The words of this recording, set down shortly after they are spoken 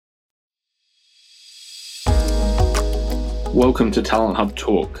Welcome to Talent Hub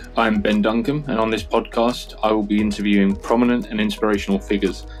Talk. I'm Ben Duncan, and on this podcast, I will be interviewing prominent and inspirational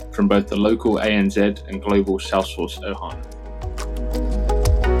figures from both the local ANZ and global Salesforce Ohana.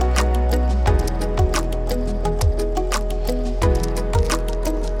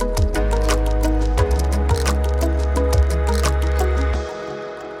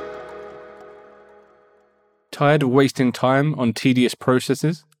 Tired of wasting time on tedious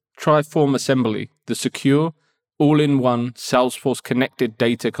processes? Try FormAssembly, the secure, all-in-one Salesforce-connected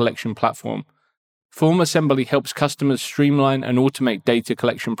data collection platform. FormAssembly helps customers streamline and automate data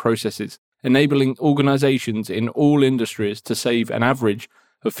collection processes, enabling organizations in all industries to save an average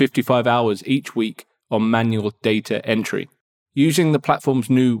of 55 hours each week on manual data entry. Using the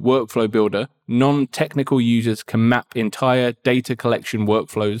platform's new workflow builder, non-technical users can map entire data collection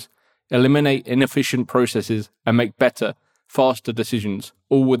workflows, eliminate inefficient processes, and make better, faster decisions,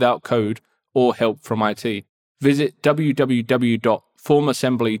 all without code or help from IT. Visit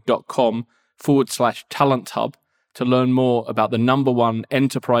www.formassembly.com/talent hub to learn more about the number one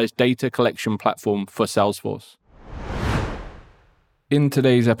enterprise data collection platform for Salesforce. In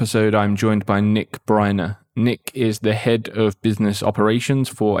today's episode, I'm joined by Nick Briner. Nick is the head of business operations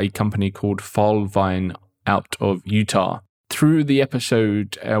for a company called Filevine out of Utah. Through the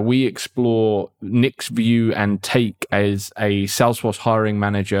episode, we explore Nick's view and take as a Salesforce hiring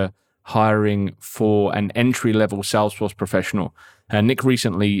manager hiring for an entry-level Salesforce professional. Nick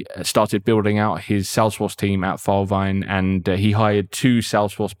recently started building out his Salesforce team at Filevine, and he hired two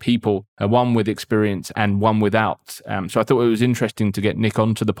Salesforce people, one with experience and one without. So I thought it was interesting to get Nick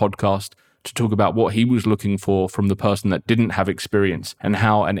onto the podcast to talk about what he was looking for from the person that didn't have experience and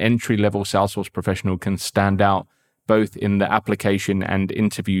how an entry-level Salesforce professional can stand out both in the application and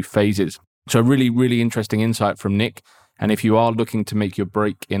interview phases. So really, really interesting insight from Nick. And if you are looking to make your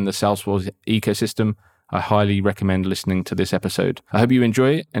break in the Salesforce ecosystem, I highly recommend listening to this episode. I hope you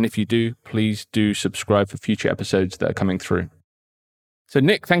enjoy it. And if you do, please do subscribe for future episodes that are coming through. So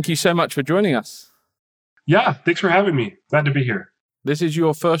Nick, thank you so much for joining us. Yeah, thanks for having me. Glad to be here. This is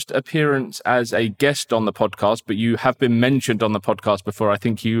your first appearance as a guest on the podcast, but you have been mentioned on the podcast before. I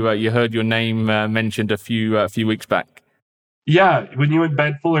think you heard your name mentioned a few weeks back. Yeah, when you and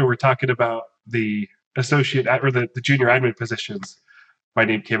Ben Fuller were talking about the associate or the junior admin positions, my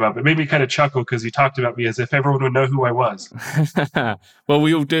name came up. It made me kind of chuckle because you talked about me as if everyone would know who I was. Well,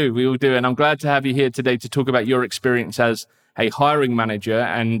 we all do. And I'm glad to have you here today to talk about your experience as a hiring manager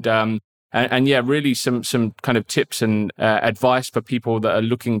and yeah, really some kind of tips and advice for people that are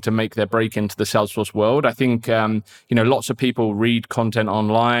looking to make their break into the Salesforce world. I think, lots of people read content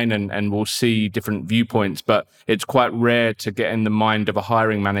online and will see different viewpoints, but it's quite rare to get in the mind of a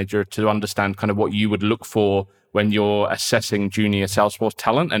hiring manager to understand kind of what you would look for when you're assessing junior Salesforce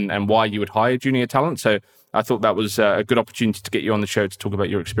talent and why you would hire junior talent. So I thought that was a good opportunity to get you on the show to talk about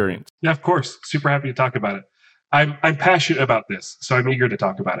your experience. Yeah, of course. Super happy to talk about it. I'm passionate about this, so I'm eager to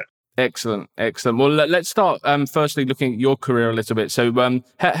talk about it. Excellent. Well, let's start firstly looking at your career a little bit. So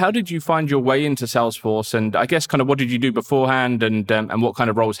how did you find your way into Salesforce? And I guess kind of what did you do beforehand and what kind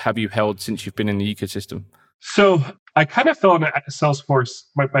of roles have you held since you've been in the ecosystem? So I kind of fell into Salesforce.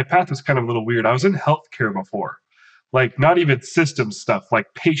 My path was kind of a little weird. I was in healthcare before, like not even system stuff,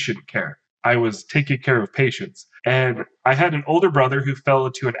 like patient care. I was taking care of patients. And I had an older brother who fell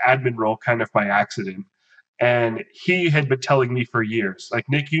into an admin role kind of by accident. And he had been telling me for years, like,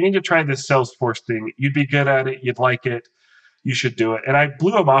 Nick, you need to try this Salesforce thing. You'd be good at it. You'd like it. You should do it. And I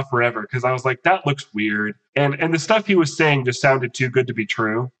blew him off forever because I was like, that looks weird. And the stuff he was saying just sounded too good to be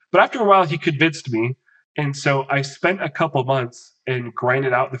true. But after a while, he convinced me. And so I spent a couple months and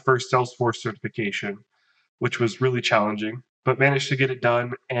grinded out the first Salesforce certification, which was really challenging, but managed to get it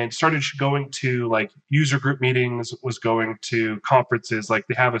done and started going to like user group meetings, was going to conferences. Like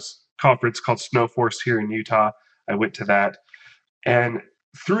they have a conference called Snowforce here in Utah. I went to that. And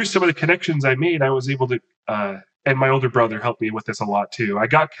through some of the connections I made, I was able to, and my older brother helped me with this a lot too. I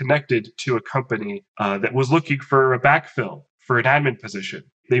got connected to a company that was looking for a backfill for an admin position.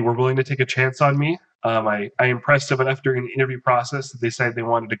 They were willing to take a chance on me. I impressed them enough during the interview process that they said they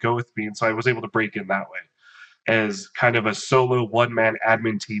wanted to go with me. And so I was able to break in that way as kind of a solo one-man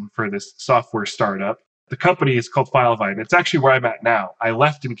admin team for this software startup. The company is called Filevine. It's actually where I'm at now. I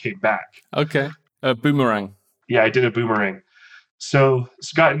left and came back. Okay. A boomerang. Yeah, I did a boomerang. So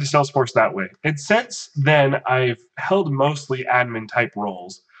got into Salesforce that way. And since then, I've held mostly admin type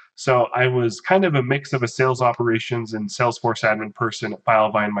roles. So I was kind of a mix of a sales operations and Salesforce admin person at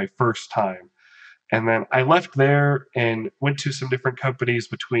Filevine my first time. And then I left there and went to some different companies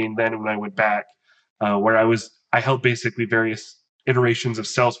between then and when I went back, where I held basically various iterations of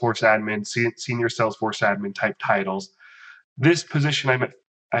Salesforce admin, senior Salesforce admin type titles. This position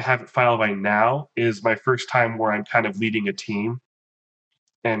I have at Filevine now is my first time where I'm kind of leading a team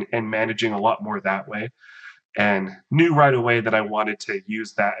and managing a lot more that way. And knew right away that I wanted to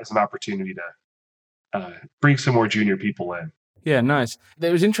use that as an opportunity to bring some more junior people in. Yeah, nice.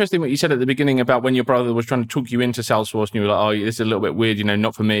 It was interesting what you said at the beginning about when your brother was trying to talk you into Salesforce and you were like, oh, this is a little bit weird,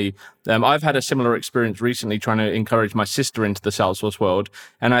 not for me. I've had a similar experience recently trying to encourage my sister into the Salesforce world.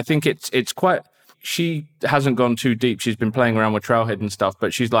 And I think it's quite, she hasn't gone too deep. She's been playing around with Trailhead and stuff,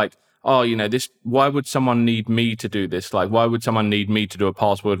 but she's like, oh, why would someone need me to do this? Like, why would someone need me to do a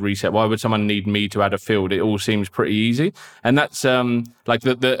password reset? Why would someone need me to add a field? It all seems pretty easy. And that's like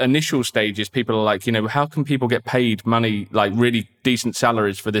the initial stages. People are like, how can people get paid money, like really decent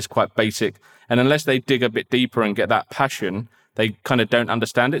salaries for this quite basic? And unless they dig a bit deeper and get that passion, they kind of don't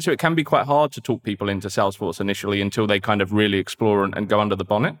understand it. So it can be quite hard to talk people into Salesforce initially until they kind of really explore and go under the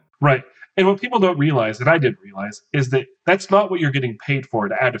bonnet. Right. And what people don't realize, and I didn't realize, is that that's not what you're getting paid for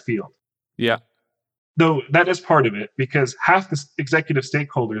to add a field. Yeah. Though that is part of it, because half the executive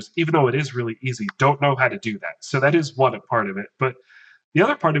stakeholders, even though it is really easy, don't know how to do that. So that is one part of it. But the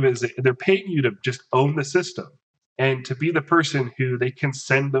other part of it is that they're paying you to just own the system and to be the person who they can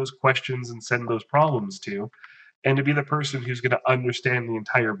send those questions and send those problems to, and to be the person who's going to understand the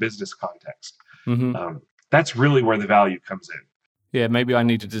entire business context. Mm-hmm. That's really where the value comes in. Yeah, maybe I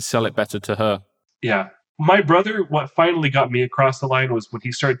needed to sell it better to her. Yeah. My brother, what finally got me across the line was when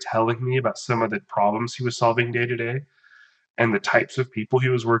he started telling me about some of the problems he was solving day to day and the types of people he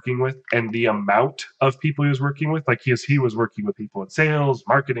was working with and the amount of people he was working with. Like he was working with people in sales,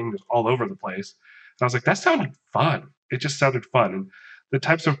 marketing, just all over the place. And I was like, that sounded fun. It just sounded fun. And the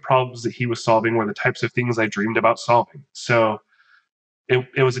types of problems that he was solving were the types of things I dreamed about solving. So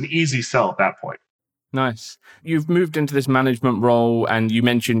it was an easy sell at that point. Nice. You've moved into this management role and you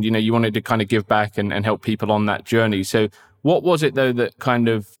mentioned, you wanted to kind of give back and help people on that journey. So what was it though that kind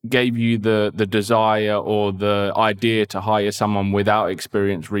of gave you the desire or the idea to hire someone without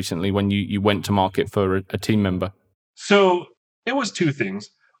experience recently when you went to market for a team member? So it was two things.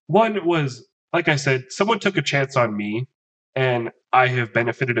 One was, like I said, someone took a chance on me and I have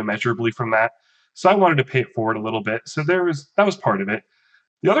benefited immeasurably from that. So I wanted to pay it forward a little bit. So that was part of it.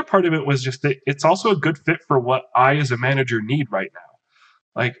 The other part of it was just that it's also a good fit for what I as a manager need right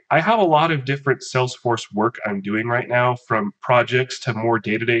now. Like I have a lot of different Salesforce work I'm doing right now, from projects to more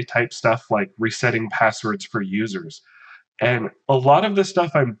day-to-day type stuff like resetting passwords for users. And a lot of the stuff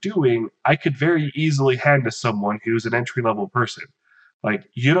I'm doing, I could very easily hand to someone who's an entry-level person. Like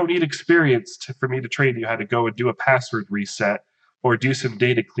you don't need experience for me to train you how to go and do a password reset or do some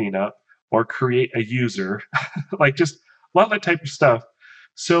data cleanup or create a user, like just a lot of that type of stuff.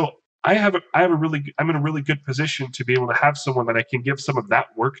 So I'm in a really good position to be able to have someone that I can give some of that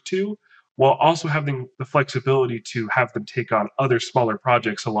work to, while also having the flexibility to have them take on other smaller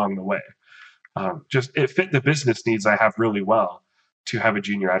projects along the way. Just it fit the business needs I have really well to have a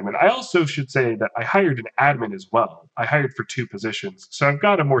junior admin. I also should say that I hired an admin as well. I hired for two positions. So I've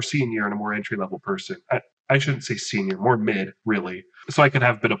got a more senior and a more entry level person. I shouldn't say senior, more mid, really. So I could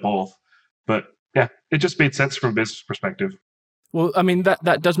have a bit of both. But yeah, it just made sense from a business perspective. Well, I mean,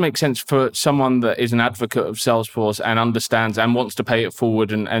 that does make sense for someone that is an advocate of Salesforce and understands and wants to pay it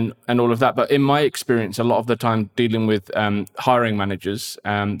forward and all of that. But in my experience, a lot of the time dealing with hiring managers,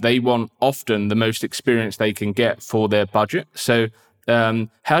 they want often the most experience they can get for their budget. So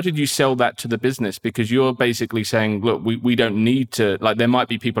how did you sell that to the business? Because you're basically saying, look, we don't need to, like, there might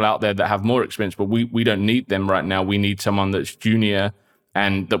be people out there that have more experience, but we don't need them right now. We need someone that's junior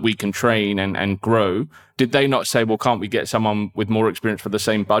and that we can train and grow. Did they not say, well, can't we get someone with more experience for the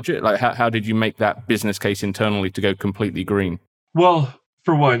same budget? Like, how did you make that business case internally to go completely green? Well,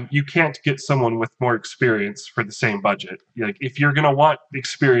 for one, you can't get someone with more experience for the same budget. Like, if you're going to want the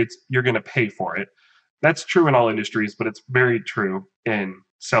experience, you're going to pay for it. That's true in all industries, but it's very true in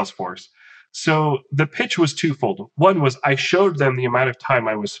Salesforce. So the pitch was twofold. One was I showed them the amount of time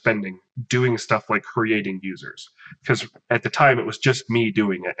I was spending doing stuff like creating users, because at the time it was just me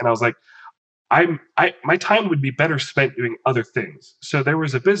doing it. And I was like, my time would be better spent doing other things. So there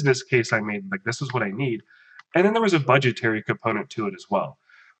was a business case I made, like, this is what I need. And then there was a budgetary component to it as well,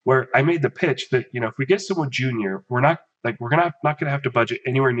 where I made the pitch that, if we get someone junior, we're not going to have to budget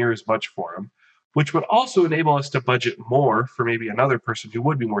anywhere near as much for them, which would also enable us to budget more for maybe another person who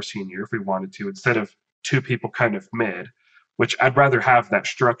would be more senior if we wanted to, instead of two people kind of mid, which I'd rather have that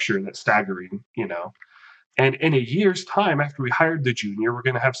structure, that staggering. And in a year's time, after we hired the junior, we're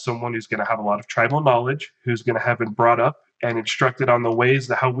going to have someone who's going to have a lot of tribal knowledge, who's going to have been brought up and instructed on the ways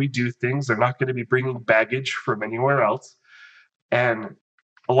that how we do things. They're not going to be bringing baggage from anywhere else. And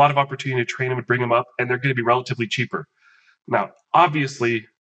a lot of opportunity to train them and bring them up, and they're going to be relatively cheaper. Now, obviously,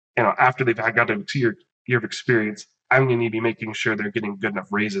 after they've got a 2 year of experience, I'm going to be making sure they're getting good enough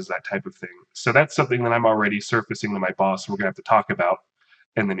raises, that type of thing. So that's something that I'm already surfacing to my boss. We're going to have to talk about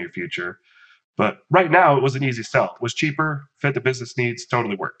in the near future. But right now, it was an easy sell. It was cheaper, fit the business needs,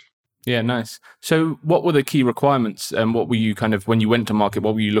 totally worked. Yeah, nice. So what were the key requirements, and what were you kind of, when you went to market,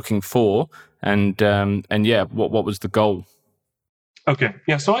 what were you looking for? And yeah, what was the goal? Okay.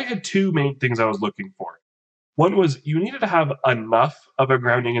 Yeah. So I had two main things I was looking for. One was you needed to have enough of a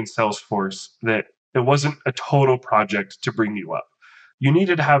grounding in Salesforce that it wasn't a total project to bring you up. You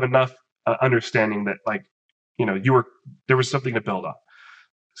needed to have enough understanding that, like, there was something to build on.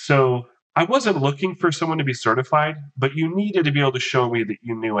 So I wasn't looking for someone to be certified, but you needed to be able to show me that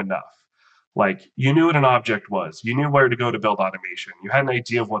you knew enough. Like, you knew what an object was, you knew where to go to build automation, you had an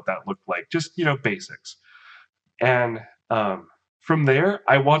idea of what that looked like, just basics. And from there,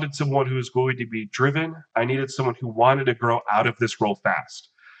 I wanted someone who was going to be driven. I needed someone who wanted to grow out of this role fast.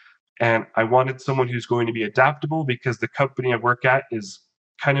 And I wanted someone who's going to be adaptable, because the company I work at is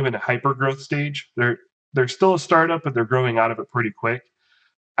kind of in a hyper growth stage. They're still a startup, but they're growing out of it pretty quick.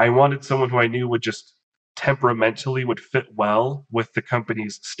 I wanted someone who I knew would just temperamentally would fit well with the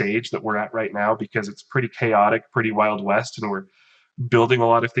company's stage that we're at right now, because it's pretty chaotic, pretty Wild West, and we're building a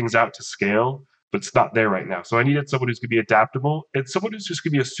lot of things out to scale, but it's not there right now. So I needed someone who's going to be adaptable and someone who's just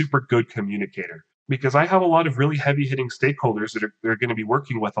going to be a super good communicator, because I have a lot of really heavy hitting stakeholders that they're going to be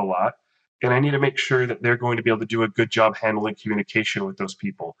working with a lot. And I need to make sure that they're going to be able to do a good job handling communication with those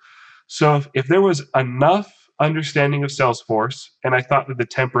people. So if there was enough understanding of Salesforce, and I thought that the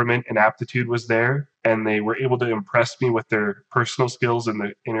temperament and aptitude was there, and they were able to impress me with their personal skills in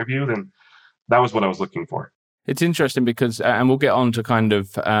the interview, then that was what I was looking for. It's interesting because, and we'll get on to kind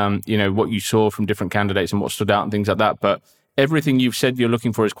of, what you saw from different candidates and what stood out and things like that. But everything you've said you're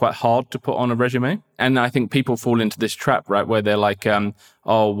looking for is quite hard to put on a resume. And I think people fall into this trap, right, where they're like, we have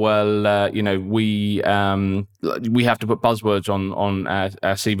to put buzzwords on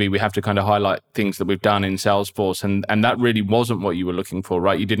our CV. We have to kind of highlight things that we've done in Salesforce. And that really wasn't what you were looking for,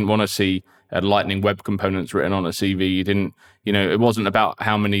 right? You didn't want to see Lightning Web Components written on a CV. You didn't, it wasn't about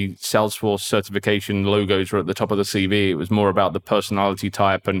how many Salesforce certification logos were at the top of the CV. It was more about the personality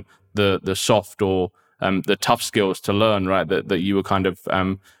type and the soft or the tough skills to learn, right? That you were kind of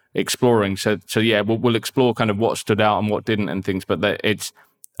exploring. So yeah, we'll explore kind of what stood out and what didn't and things. But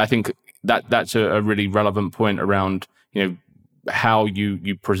I think that's a really relevant point around how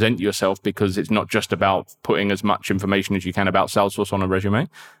you present yourself, because it's not just about putting as much information as you can about Salesforce on a resume.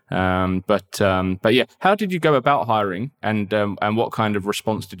 But yeah, how did you go about hiring, and what kind of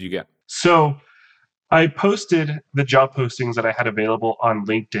response did you get? So I posted the job postings that I had available on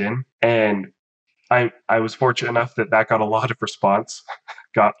LinkedIn, and I was fortunate enough that got a lot of response.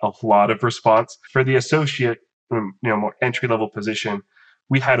 Got a lot of response for the associate, more entry level position.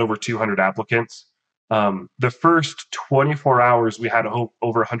 We had over 200 applicants. The first 24 hours, we had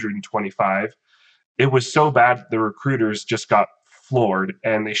over 125. It was so bad that the recruiters just got floored,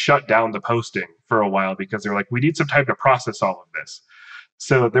 and they shut down the posting for a while, because they're like, we need some time to process all of this.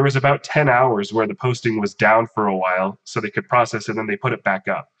 So there was about 10 hours where the posting was down for a while so they could process it, and then they put it back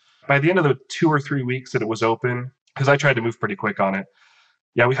up. By the end of the 2 or 3 weeks that it was open, because I tried to move pretty quick on it,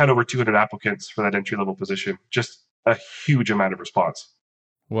 yeah, we had over 200 applicants for that entry level position. Just a huge amount of response.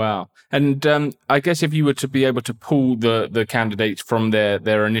 Wow. And I guess if you were to be able to pull the candidates from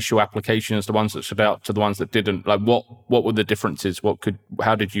their initial applications, the ones that stood out to the ones that didn't, like what were the differences?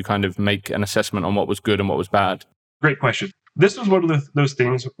 How did you kind of make an assessment on what was good and what was bad? Great question. This was one of those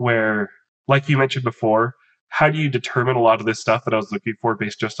things where, like you mentioned before, how do you determine a lot of this stuff that I was looking for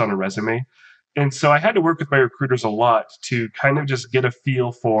based just on a resume? And so I had to work with my recruiters a lot to kind of just get a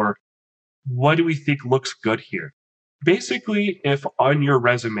feel for, what do we think looks good here? Basically, if on your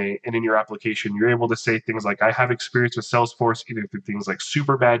resume and in your application, you're able to say things like, I have experience with Salesforce, either through things like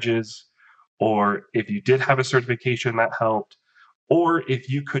super badges, or if you did have a certification that helped, or if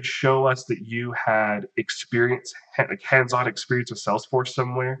you could show us that you had experience, like hands-on experience with Salesforce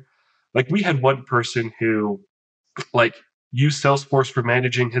somewhere. Like, we had one person who used Salesforce for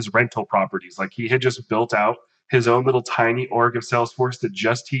managing his rental properties. Like, he had just built out his own little tiny org of Salesforce that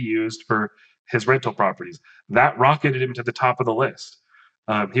just he used for his rental properties. That rocketed him to the top of the list.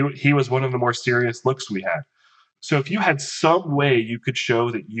 He was one of the more serious looks we had. So if you had some way you could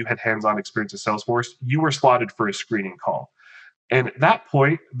show that you had hands-on experience with Salesforce, you were slotted for a screening call. And at that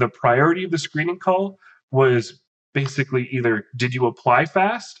point, the priority of the screening call was basically either, did you apply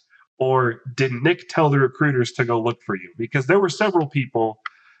fast, or did Nick tell the recruiters to go look for you? Because there were several people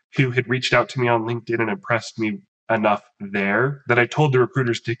who had reached out to me on LinkedIn and impressed me enough there that I told the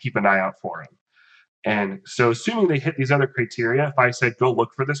recruiters to keep an eye out for him. And so assuming they hit these other criteria, if I said, go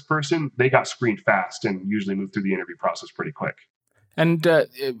look for this person, they got screened fast and usually moved through the interview process pretty quick. And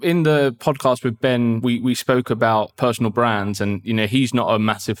in the podcast with Ben, we spoke about personal brands, and he's not a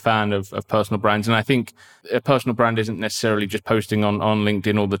massive fan of personal brands. And I think a personal brand isn't necessarily just posting on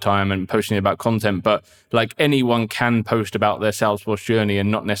LinkedIn all the time and posting about content, but like anyone can post about their Salesforce journey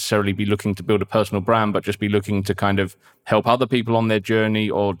and not necessarily be looking to build a personal brand, but just be looking to kind of help other people on their journey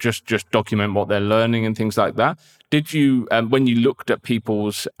or just document what they're learning and things like that. Did you, when you looked at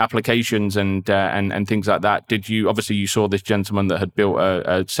people's applications and things like that, obviously you saw this gentleman that had built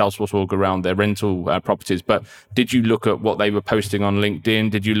a Salesforce org around their rental properties, but did you look at what they were posting on LinkedIn?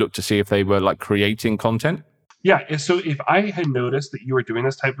 Did you look to see if they were like creating content? Yeah. And so if I had noticed that you were doing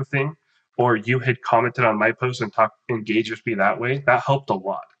this type of thing, or you had commented on my post and engaged with me that way, that helped a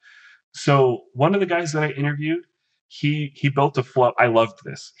lot. So one of the guys that I interviewed, he built a flow. I loved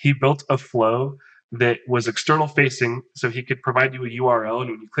this. He built a flow that was external facing, so he could provide you a URL, and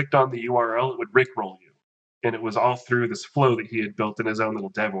when you clicked on the URL, it would rickroll you. And it was all through this flow that he had built in his own little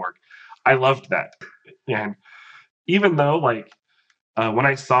dev org. I loved that. And even though when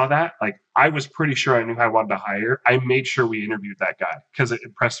I saw that, I was pretty sure I knew who I wanted to hire, I made sure we interviewed that guy because it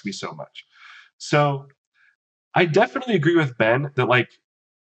impressed me so much. So I definitely agree with Ben that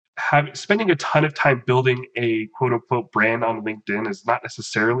spending a ton of time building a quote unquote brand on LinkedIn is not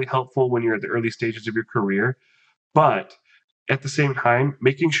necessarily helpful when you're at the early stages of your career. But at the same time,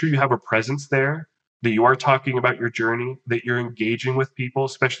 making sure you have a presence there, that you are talking about your journey, that you're engaging with people,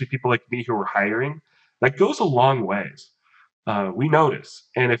 especially people like me who are hiring, that goes a long ways. We notice.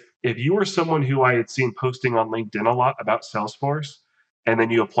 And if you were someone who I had seen posting on LinkedIn a lot about Salesforce, and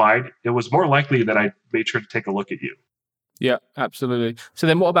then you applied, it was more likely that I made sure to take a look at you. Yeah, absolutely. So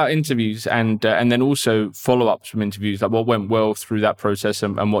then what about interviews and then also follow-ups from interviews? Like what went well through that process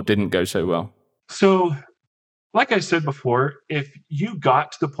and what didn't go so well? So like I said before, if you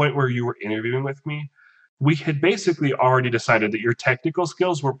got to the point where you were interviewing with me, we had basically already decided that your technical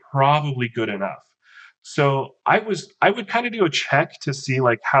skills were probably good enough. So I would kind of do a check to see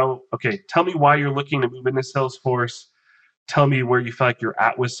tell me why you're looking to move into Salesforce. Tell me where you feel like you're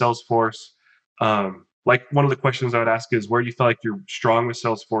at with Salesforce. One of the questions I would ask is where do you feel like you're strong with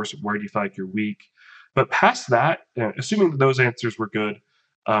Salesforce? Where do you feel like you're weak? But past that, assuming that those answers were good,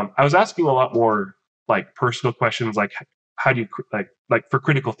 I was asking a lot more personal questions, like how do you like for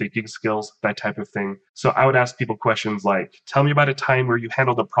critical thinking skills, that type of thing. So I would ask people questions like, tell me about a time where you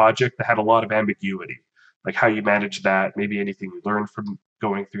handled a project that had a lot of ambiguity, like how you managed that, maybe anything you learned from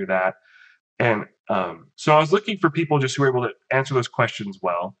going through that. And so I was looking for people just who were able to answer those questions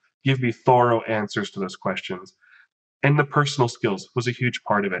well, give me thorough answers to those questions. And the personal skills was a huge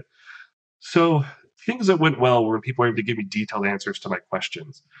part of it. So things that went well were when people were able to give me detailed answers to my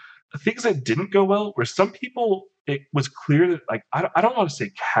questions. The things that didn't go well were some people, it was clear that I don't want to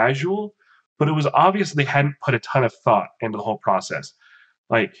say casual, but it was obvious they hadn't put a ton of thought into the whole process.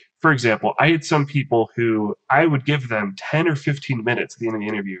 For example, I had some people who I would give them 10 or 15 minutes at the end of the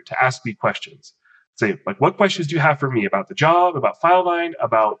interview to ask me questions. Say, what questions do you have for me about the job, about Filevine,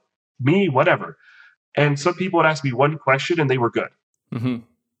 about me, whatever. And some people would ask me one question and they were good.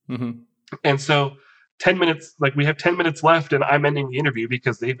 Mm-hmm. Mm-hmm. And so 10 minutes, we have 10 minutes left and I'm ending the interview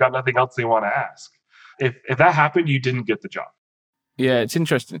because they've got nothing else they want to ask. If that happened, you didn't get the job. Yeah, it's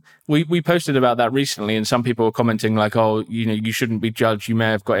interesting. We posted about that recently, and some people were commenting you shouldn't be judged. You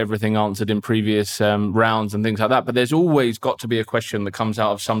may have got everything answered in previous rounds and things like that. But there's always got to be a question that comes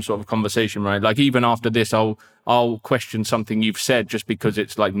out of some sort of conversation, right? Like even after this, I'll question something you've said just because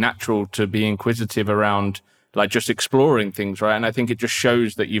it's natural to be inquisitive around just exploring things, right? And I think it just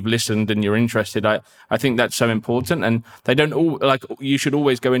shows that you've listened and you're interested. I think that's so important. And they don't all you should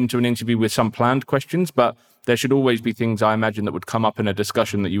always go into an interview with some planned questions, but there should always be things I imagine that would come up in a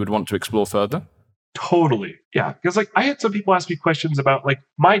discussion that you would want to explore further. Totally. Yeah. Because I had some people ask me questions about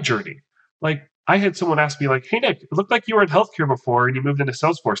my journey. I had someone ask me hey, Nick, it looked like you were in healthcare before and you moved into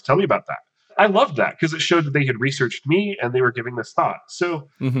Salesforce. Tell me about that. I loved that because it showed that they had researched me and they were giving this thought. So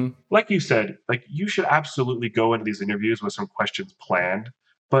like you said, you should absolutely go into these interviews with some questions planned,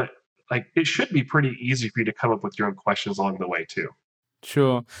 but it should be pretty easy for you to come up with your own questions along the way too.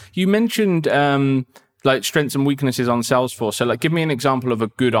 Sure. You mentioned strengths and weaknesses on Salesforce. So give me an example of a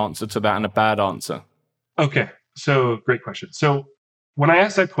good answer to that and a bad answer. Okay. So great question. So when I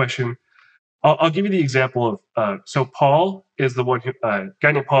asked that question, I'll give you the example of, so Paul is the one who,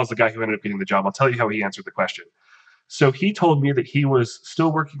 guy named Paul is the guy who ended up getting the job. I'll tell you how he answered the question. So he told me that he was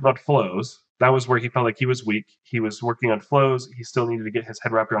still working on flows. That was where he felt like he was weak. He was working on flows. He still needed to get his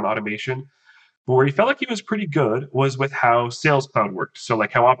head wrapped around automation. But where he felt like he was pretty good was with how Sales Cloud worked. So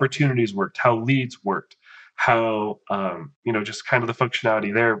like how opportunities worked, how leads worked, how just kind of the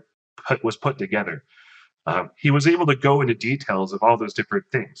functionality there was put together. He was able to go into details of all those different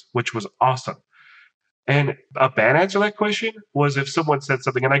things, which was awesome. And a bad answer to that question was if someone said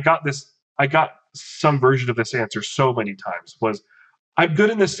something, and I got some version of this answer so many times, was I'm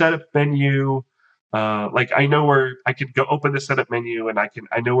good in the setup menu. Like I know where I can go open the setup menu and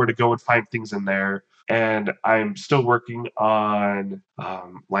I know where to go and find things in there. And I'm still working on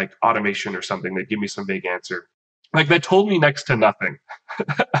like automation or something that give me some vague answer. Like that told me next to nothing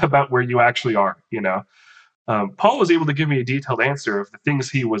about where you actually are. Paul was able to give me a detailed answer of the things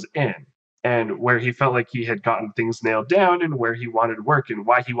he was in and where he felt like he had gotten things nailed down and where he wanted to work and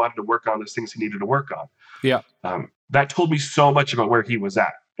why he wanted to work on those things he needed to work on. Yeah. That told me so much about where he was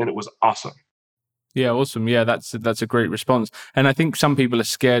at, and it was awesome. Yeah, awesome. Yeah, that's a great response. And I think some people are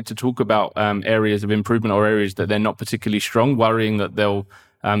scared to talk about areas of improvement or areas that they're not particularly strong, worrying that they'll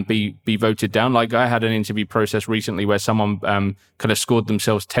be voted down. Like I had an interview process recently where someone kind of scored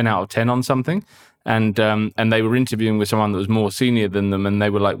themselves 10 out of 10 on something. And they were interviewing with someone that was more senior than them, and they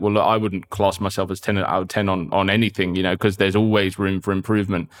were like, "Well, look, I wouldn't class myself as 10 out of 10 on anything, because there's always room for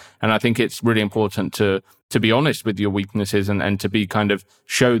improvement." And I think it's really important to be honest with your weaknesses and to be kind of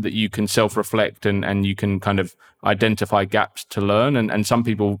show that you can self-reflect and you can kind of identify gaps to learn. And some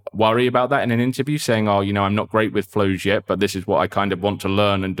people worry about that in an interview, saying, "Oh, I'm not great with flows yet, but this is what I kind of want to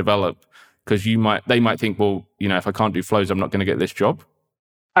learn and develop." Because they might think, "Well, if I can't do flows, I'm not going to get this job."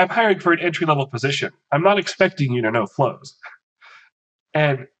 I'm hiring for an entry-level position. I'm not expecting you to know flows.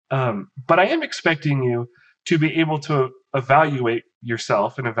 And but I am expecting you to be able to evaluate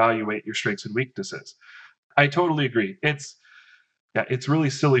yourself and evaluate your strengths and weaknesses. I totally agree. It's really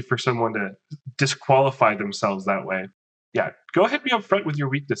silly for someone to disqualify themselves that way. Yeah, go ahead and be upfront with your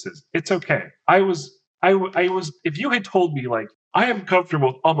weaknesses. It's okay. I was if you had told me like I am comfortable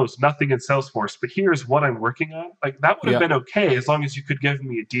with almost nothing in Salesforce, but here's what I'm working on, like that would have been okay as long as you could give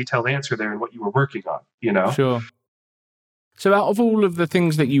me a detailed answer there and what you were working on. Sure. So out of all of the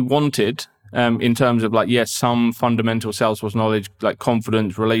things that you wanted, in terms of like, yes, some fundamental Salesforce knowledge, like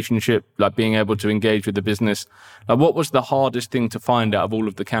confidence, relationship, like being able to engage with the business, like what was the hardest thing to find out of all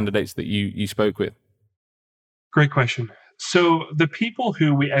of the candidates that you spoke with? Great question. So the people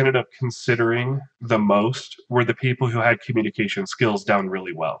who we ended up considering the most were the people who had communication skills down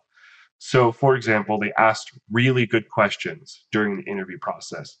really well. So for example, they asked really good questions during the interview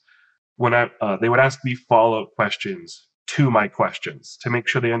process. When they would ask me follow-up questions to my questions to make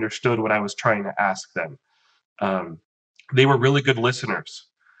sure they understood what I was trying to ask them. They were really good listeners.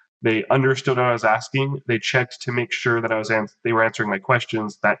 They understood what I was asking. They checked to make sure that they were answering my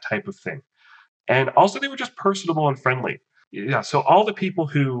questions, that type of thing. And also, they were just personable and friendly. Yeah. So all the people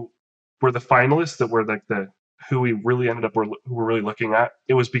who were the finalists that were like who we really ended up who were really looking at,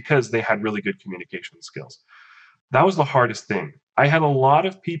 it was because they had really good communication skills. That was the hardest thing. I had a lot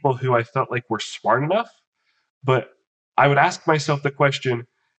of people who I felt like were smart enough, but I would ask myself the question,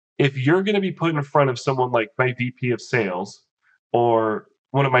 if you're going to be put in front of someone like my VP of sales or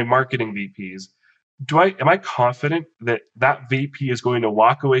one of my marketing VPs, am I confident that that VP is going to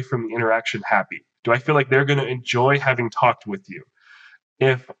walk away from the interaction happy? Do I feel like they're going to enjoy having talked with you?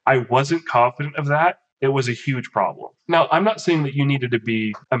 If I wasn't confident of that, it was a huge problem. Now, I'm not saying that you needed to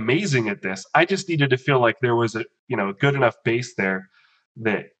be amazing at this. I just needed to feel like there was a good enough base there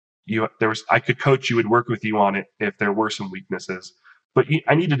that I could coach you and work with you on it if there were some weaknesses. But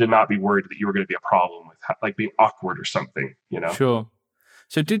I needed to not be worried that you were going to be a problem with like being awkward or something. Sure.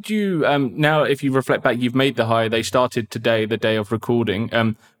 So did you, now if you reflect back, you've made the hire, they started today, the day of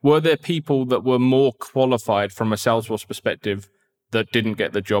recording. Were there people that were more qualified from a Salesforce perspective that didn't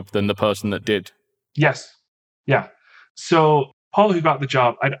get the job than the person that did? Yes. Yeah. So Paul, who got the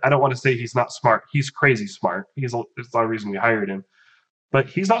job, I don't want to say he's not smart. He's crazy smart. There's a lot of reason we hired him, but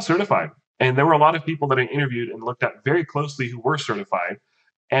he's not certified. And there were a lot of people that I interviewed and looked at very closely who were certified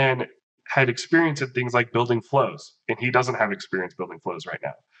and had experience in things like building flows. And he doesn't have experience building flows right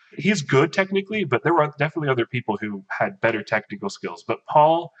now. He's good technically, but there were definitely other people who had better technical skills. But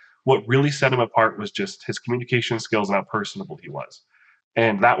Paul, what really set him apart was just his communication skills and how personable he was.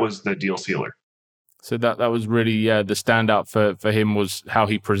 And that was the deal sealer. So that was really the standout for him was how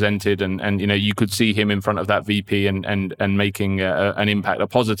he presented, and you could see him in front of that VP and making an impact, a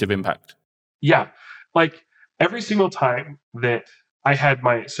positive impact. Yeah, like every single time that I had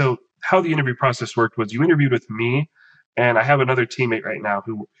so how the interview process worked was you interviewed with me, and I have another teammate right now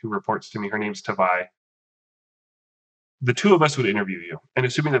who reports to me. Her name's Tavai. The two of us would interview you, and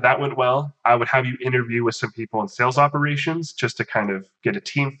assuming that went well, I would have you interview with some people in sales operations just to kind of get a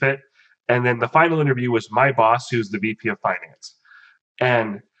team fit. And then the final interview was my boss, who's the VP of finance.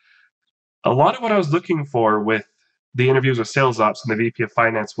 And a lot of what I was looking for with the interviews with sales ops and the VP of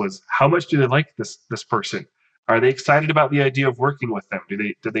finance was, how much do they like this person? Are they excited about the idea of working with them?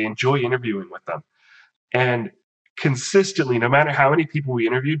 Do they enjoy interviewing with them? And consistently, no matter how many people we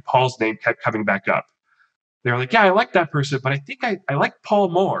interviewed, Paul's name kept coming back up. They were like, yeah, I like that person, but I think I like Paul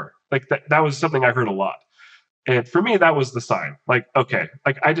more. Like that was something I heard a lot. And for me, that was the sign. Like, okay,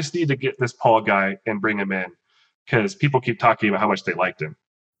 like I just need to get this Paul guy and bring him in because people keep talking about how much they liked him.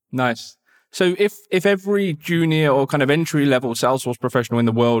 Nice. So if every junior or kind of entry-level Salesforce professional in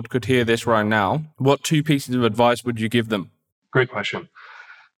the world could hear this right now, what 2 pieces of advice would you give them? Great question.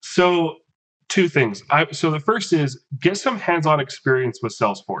 So 2 things. So the first is get some hands-on experience with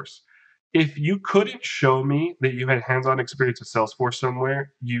Salesforce. If you couldn't show me that you had hands-on experience with Salesforce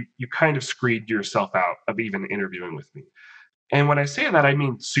somewhere, you kind of screened yourself out of even interviewing with me. And when I say that, I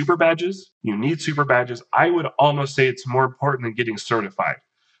mean super badges. You need super badges. I would almost say it's more important than getting certified.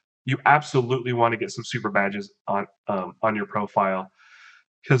 You absolutely want to get some super badges on your profile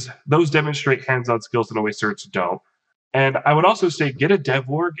because those demonstrate hands-on skills in a way certs don't. And I would also say get a dev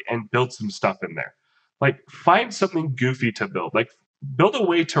org and build some stuff in there. Like find something goofy to build. Like build a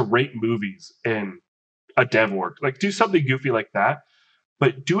way to rate movies in a dev org. Like do something goofy like that.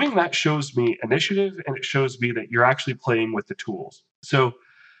 But doing that shows me initiative and it shows me that you're actually playing with the tools. So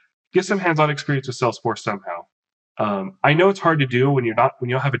get some hands-on experience with Salesforce somehow. I know it's hard to do when you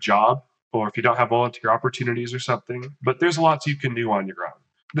don't have a job or if you don't have volunteer opportunities or something, but there's lots you can do on your own.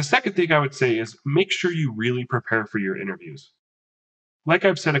 The second thing I would say is make sure you really prepare for your interviews. Like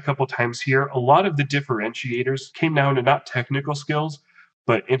I've said a couple times here, a lot of the differentiators came down to not technical skills,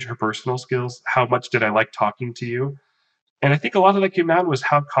 but interpersonal skills. How much did I like talking to you? And I think a lot of that came down was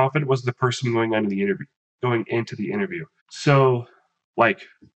how confident was the person going into the interview. So like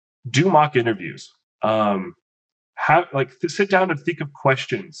do mock interviews. Sit down and think of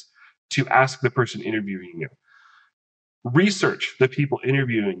questions to ask the person interviewing you. Research the people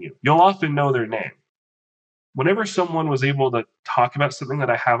interviewing you. You'll often know their name. Whenever someone was able to talk about something that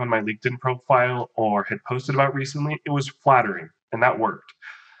I have on my LinkedIn profile or had posted about recently, it was flattering and that worked.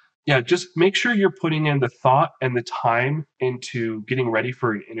 Yeah, just make sure you're putting in the thought and the time into getting ready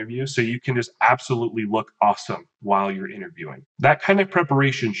for an interview so you can just absolutely look awesome while you're interviewing. That kind of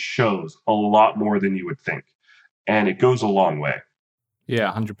preparation shows a lot more than you would think. And it goes a long way.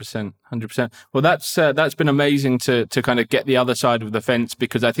 Yeah, 100%. Well, that's been amazing to kind of get the other side of the fence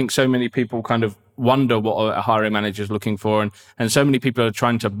because I think so many people kind of wonder what a hiring manager is looking for, and so many people are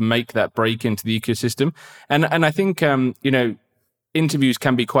trying to make that break into the ecosystem. And I think interviews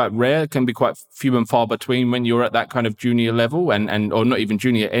can be quite rare, can be quite few and far between when you're at that kind of junior level and or not even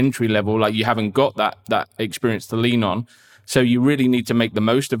junior entry level, like you haven't got that experience to lean on. So you really need to make the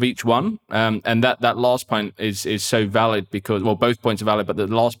most of each one. And that last point is so valid because, well, both points are valid, but the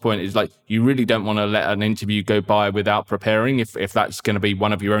last point is like, you really don't want to let an interview go by without preparing if that's going to be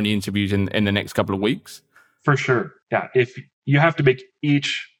one of your only interviews in the next couple of weeks. For sure. Yeah. If you have to make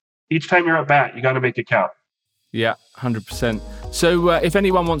each time you're at bat, you got to make it count. Yeah, 100%. So if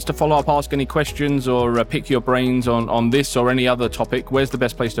anyone wants to follow up, ask any questions or pick your brains on this or any other topic, where's the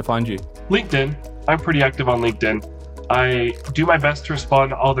best place to find you? LinkedIn. I'm pretty active on LinkedIn. I do my best to respond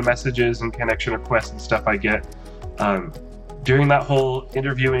to all the messages and connection requests and stuff I get. During that whole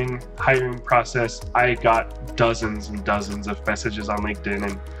interviewing, hiring process, I got dozens and dozens of messages on LinkedIn,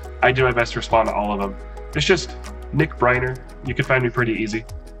 and I do my best to respond to all of them. It's just Nick Briner. You can find me pretty easy.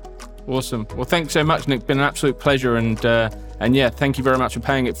 Awesome. Well, thanks so much, Nick. Been an absolute pleasure, and yeah, thank you very much for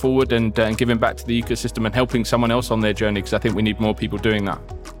paying it forward and giving back to the ecosystem and helping someone else on their journey, because I think we need more people doing that.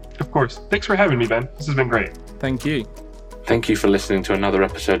 Of course. Thanks for having me, Ben. This has been great. Thank you. Thank you for listening to another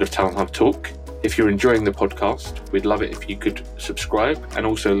episode of Talent Hub Talk. If you're enjoying the podcast, we'd love it if you could subscribe and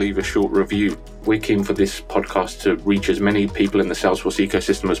also leave a short review. We're keen for this podcast to reach as many people in the Salesforce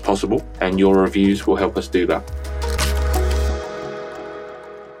ecosystem as possible, and your reviews will help us do that.